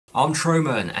I'm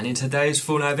TRUMAnn, and in today's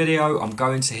Fortnite video I'm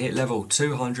going to hit level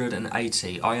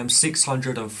 280. I am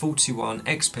 641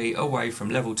 XP away from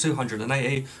level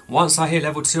 280. Once I hit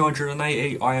level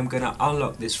 280 I am going to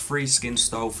unlock this free skin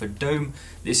style for Doom.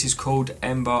 This is called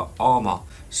EMBER ARMOUR.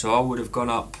 So I would have gone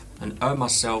up and earned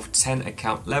myself 10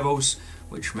 account levels,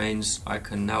 which means I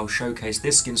can now showcase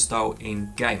this skin style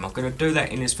in game. I'm going to do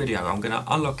that in this video. I'm going to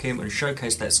unlock him and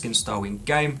showcase that skin style in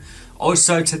game.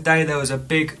 Also today there was a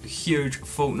big, huge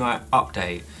Fortnite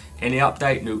update. In the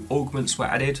update, new augments were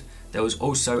added. There was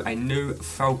also a new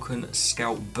Falcon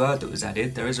scout bird that was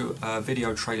added. There is a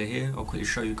video trailer here. I'll quickly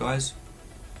show you guys.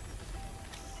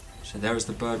 So there is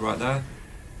the bird right there.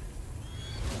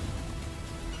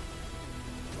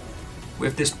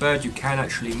 With this bird you can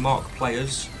actually mark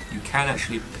players. You can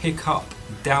actually pick up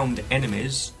downed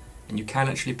enemies, and you can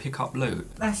actually pick up loot.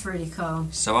 That's really cool.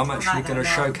 So I'm actually going to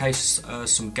showcase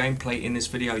some gameplay in this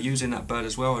video using that bird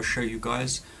as well. I'll show you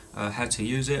guys how to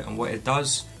use it and what it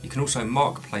does. You can also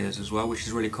mark players as well, which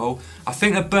is really cool. I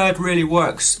think the bird really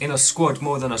works in a squad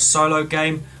more than a solo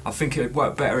game. I think it would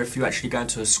work better if you actually go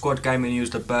into a squad game and use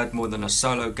the bird more than a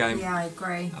solo game. Yeah, I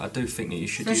agree. I do think that you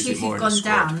should use it more in Especially a if you've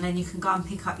squad. gone down, then you can go and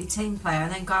pick up your team player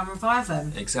and then go and revive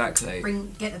them. Exactly.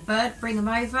 Get the bird, bring them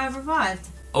over, revived.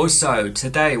 Also,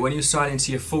 today when you sign into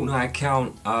your Fortnite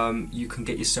account, you can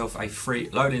get yourself a free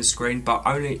loading screen, but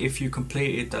only if you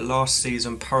completed the last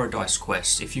season Paradise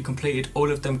quests. If you completed all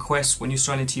of them quests when you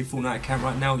sign into your Fortnite account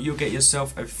right now, you'll get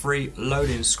yourself a free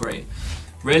loading screen.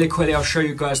 Really quickly, I'll show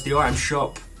you guys the item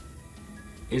shop.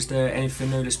 Is there anything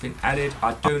new that's been added?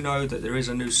 I do know that there is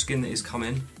a new skin that is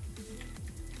coming.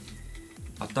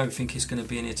 I don't think it's going to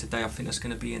be in here today. I think that's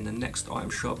going to be in the next item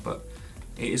shop, but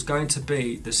it is going to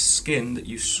be the skin that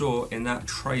you saw in that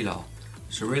trailer.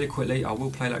 So really quickly, I will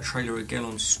play that trailer again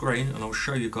on screen and I'll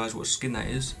show you guys what skin that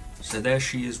is. So there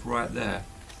she is right there.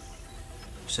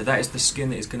 So that is the skin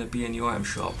that is going to be in the item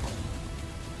shop.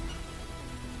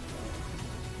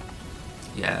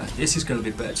 Yeah, this is going to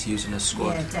be better to use in a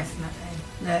squad. Yeah, definitely.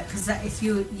 Look, because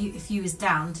if you was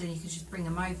down, then you could just bring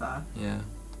them over. Yeah.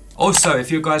 Also, if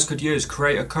you guys could use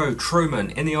creator code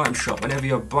TRUMANN in the item shop whenever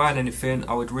you're buying anything,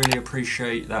 I would really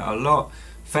appreciate that a lot.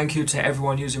 Thank you to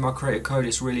everyone using my creator code.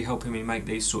 It's really helping me make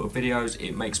these sort of videos.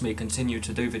 It makes me continue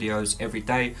to do videos every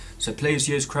day. So please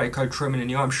use creator code TRUMANN in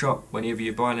the item shop whenever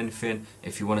you're buying anything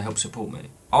if you want to help support me.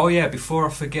 Oh yeah, before I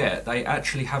forget, they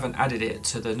actually haven't added it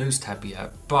to the news tab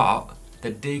yet, but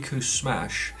the Deku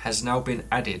Smash has now been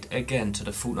added again to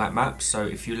the Fortnite map. So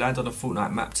if you land on a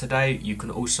Fortnite map today, you can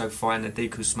also find the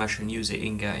Deku Smash and use it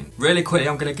in game. Really quickly,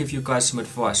 I'm going to give you guys some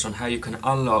advice on how you can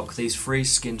unlock these free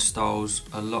skin styles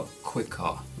a lot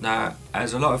quicker. Now,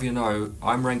 as a lot of you know,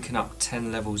 I'm ranking up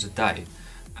 10 levels a day,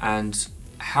 and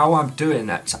how I'm doing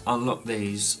that to unlock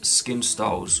these skin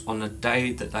styles on the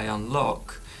day that they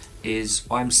unlock is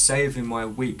I'm saving my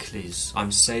weeklies,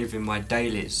 I'm saving my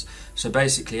dailies. So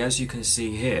basically, as you can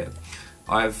see here,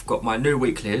 I've got my new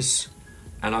weeklies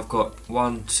and I've got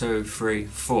 1, 2, 3,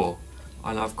 4,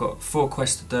 and I've got 4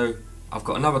 quests to do. I've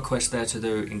got another quest there to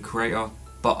do in creator,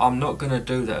 but I'm not going to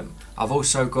do them. I've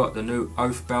also got the new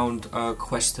Oathbound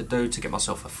quest to do to get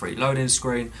myself a free loading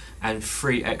screen and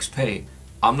free XP.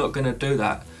 I'm not going to do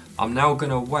that. I'm now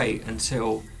going to wait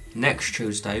until next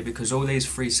Tuesday, because all these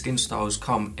free skin styles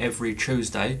come every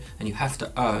Tuesday and you have to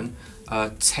earn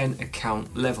 10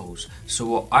 account levels. So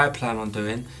what I plan on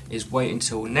doing is wait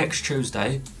until next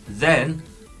Tuesday, then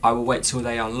I will wait till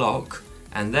they unlock,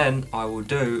 and then I will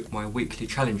do my weekly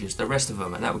challenges, the rest of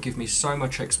them, and that will give me so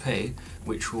much XP,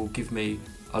 which will give me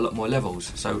a lot more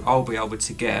levels. So I'll be able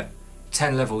to get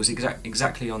 10 levels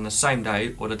exactly on the same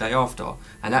day or the day after,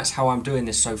 and that's how I'm doing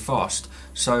this so fast.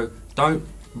 So don't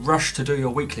rush to do your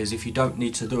weeklies if you don't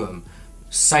need to do them.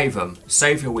 Save them.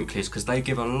 Save your weeklies, because they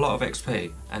give a lot of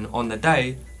XP, and on the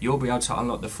day you'll be able to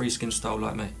unlock the free skin style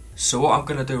like me. So what I'm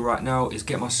going to do right now is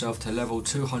get myself to level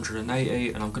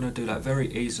 280, and I'm going to do that very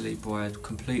easily by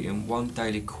completing one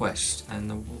daily quest.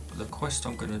 And the quest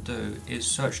I'm going to do is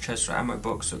search chest for ammo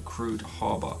box at Crude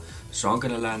Harbour. So I'm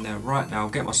going to land there right now,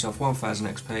 get myself 1000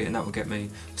 XP, and that will get me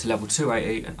to level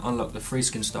 280 and unlock the free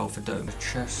skin style for Doom. The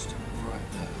chest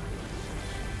right there.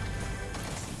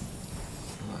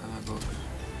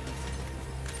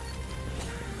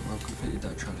 I've completed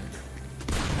that challenge.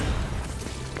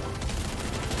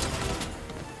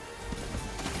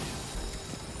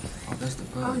 Oh, there's the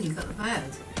bird. Oh, you got the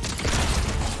bird.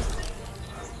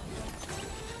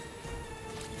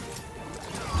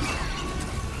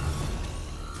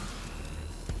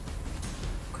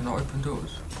 Can I open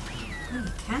doors? Oh,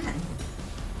 you can.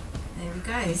 There he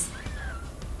goes.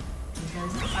 Here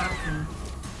goes the Falcon.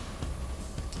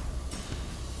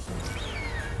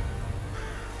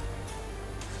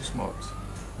 Smart.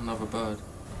 Another bird.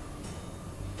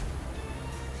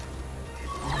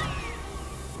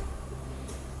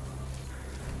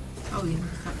 Oh, you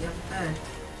picked up the other bird.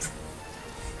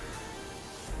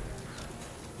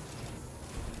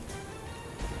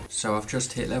 So I've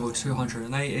just hit level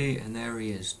 280 and there he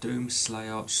is, Doom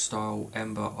Slayer style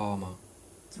Ember Armour.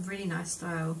 It's a really nice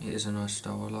style. It is a nice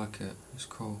style, I like it, it's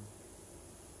cool.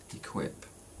 Equip.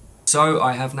 So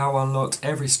I have now unlocked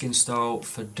every skin style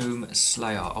for Doom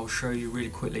Slayer. I'll show you really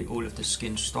quickly all of the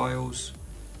skin styles.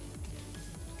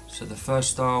 So the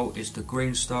first style is the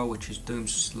green style, which is Doom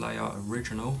Slayer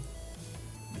Original,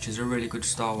 which is a really good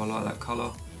style, I like that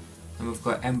colour. And we've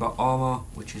got Ember Armour,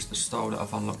 which is the style that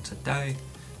I've unlocked today.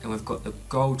 And we've got the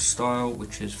gold style,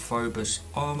 which is Phobos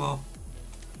Armour.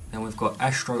 Then we've got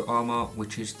Astro Armour,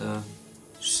 which is the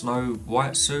snow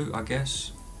white suit, I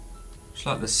guess. It's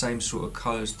like the same sort of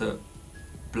colours that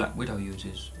Black Widow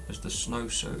uses as the snow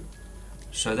suit.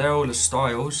 So they're all the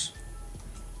styles.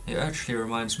 It actually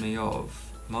reminds me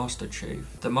of Master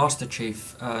Chief. The Master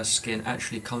Chief skin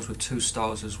actually comes with two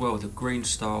styles as well, the green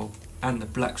style and the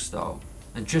black style.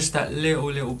 And just that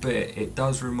little bit, it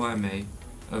does remind me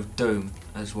of Doom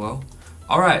as well.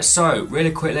 Alright, so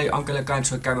really quickly I'm going to go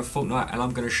into a game of Fortnite and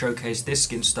I'm going to showcase this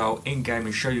skin style in game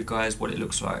and show you guys what it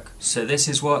looks like. So this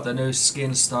is what the new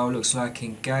skin style looks like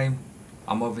in game.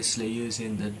 I'm obviously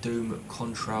using the Doom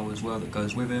contrail as well that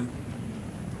goes with him.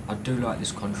 I do like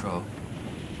this contrail.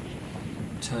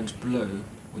 It turns blue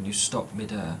when you stop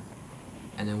mid-air,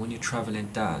 and then when you're travelling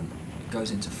down it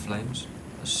goes into flames.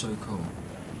 That's so cool.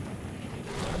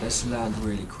 Right, let's land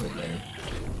really quickly.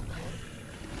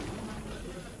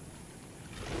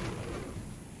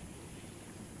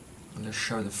 Let's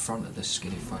show the front of the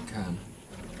skin if I can.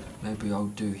 Maybe I'll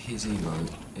do his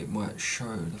emote. It might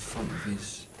show the front of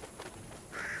his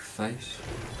face.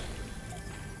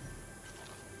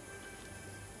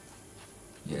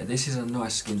 Yeah, this is a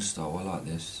nice skin style. I like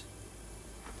this.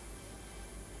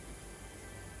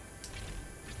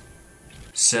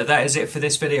 So that is it for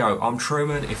this video. I'm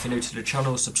TRUMAnn. If you're new to the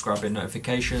channel, subscribe with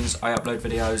notifications. I upload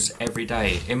videos every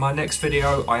day. In my next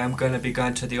video, I am going to be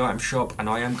going to the item shop and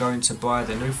I am going to buy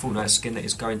the new Fortnite skin that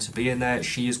is going to be in there.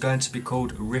 She is going to be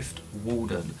called Rift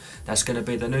Warden. That's going to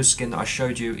be the new skin that I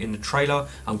showed you in the trailer.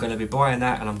 I'm going to be buying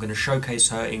that and I'm going to showcase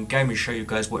her in game and show you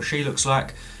guys what she looks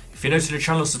like. If you're new to the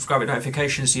channel, subscribe with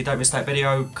notifications so you don't miss that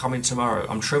video coming tomorrow.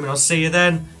 I'm TRUMAnn. I'll see you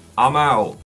then. I'm out.